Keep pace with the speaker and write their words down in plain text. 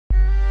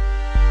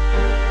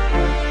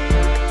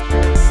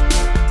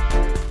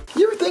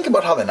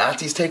about how the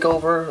Nazis take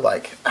over?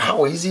 Like,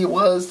 how easy it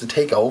was to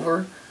take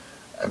over?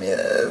 I mean,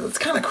 it's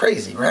kind of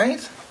crazy,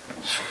 right?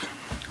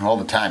 All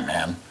the time,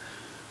 man.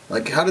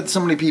 Like, how did so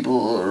many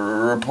people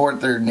report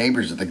their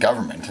neighbors to the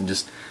government and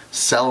just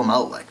sell them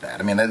out like that?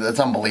 I mean, that's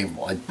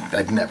unbelievable.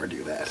 I'd never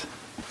do that.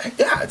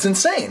 Yeah, it's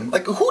insane.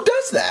 Like, who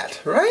does that,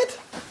 right?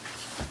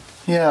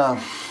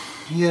 Yeah,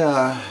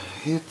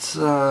 it's...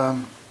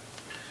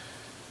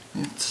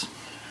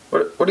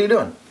 What are you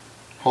doing?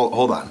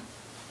 Hold on.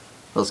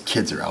 Those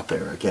kids are out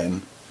there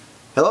again.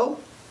 Hello?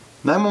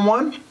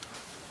 911?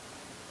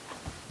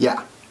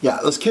 Yeah,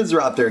 those kids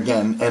are out there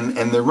again,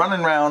 and they're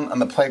running around on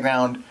the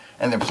playground,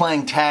 and they're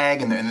playing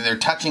tag, and they're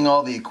touching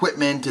all the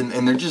equipment,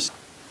 and they're just...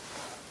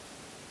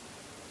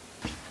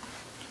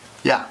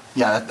 Yeah,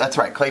 that's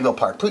right, Clayville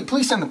Park.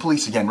 Please send the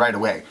police again right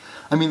away.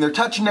 I mean, they're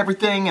touching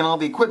everything and all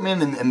the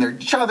equipment, and they're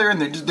each other,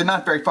 and they're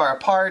not very far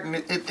apart, and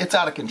it's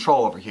out of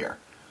control over here.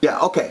 Yeah,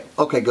 okay,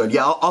 good.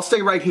 Yeah, I'll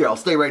stay right here. I'll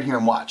stay right here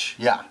and watch.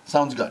 Yeah,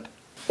 sounds good.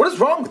 What is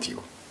wrong with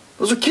you?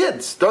 Those are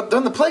kids. They're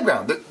on the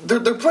playground.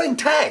 They're playing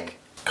tag.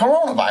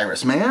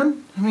 Coronavirus,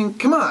 man. I mean,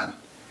 come on.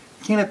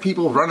 You can't have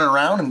people running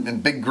around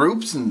in big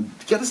groups, and you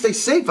gotta stay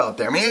safe out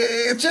there. I mean,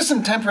 it's just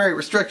some temporary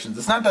restrictions.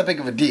 It's not that big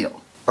of a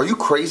deal. Are you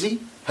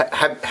crazy?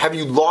 Have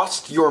you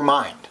lost your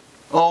mind?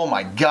 Oh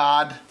my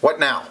God. What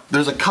now?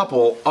 There's a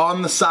couple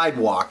on the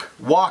sidewalk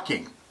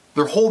walking.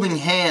 They're holding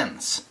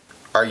hands.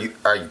 Are you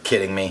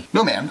kidding me?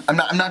 No, man. I'm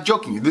not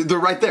joking. They're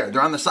right there.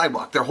 They're on the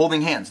sidewalk. They're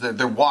holding hands.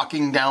 They're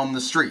walking down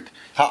the street.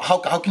 How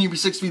can you be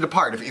 6 feet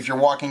apart if you're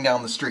walking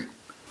down the street?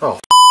 Oh,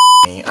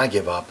 me. I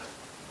give up.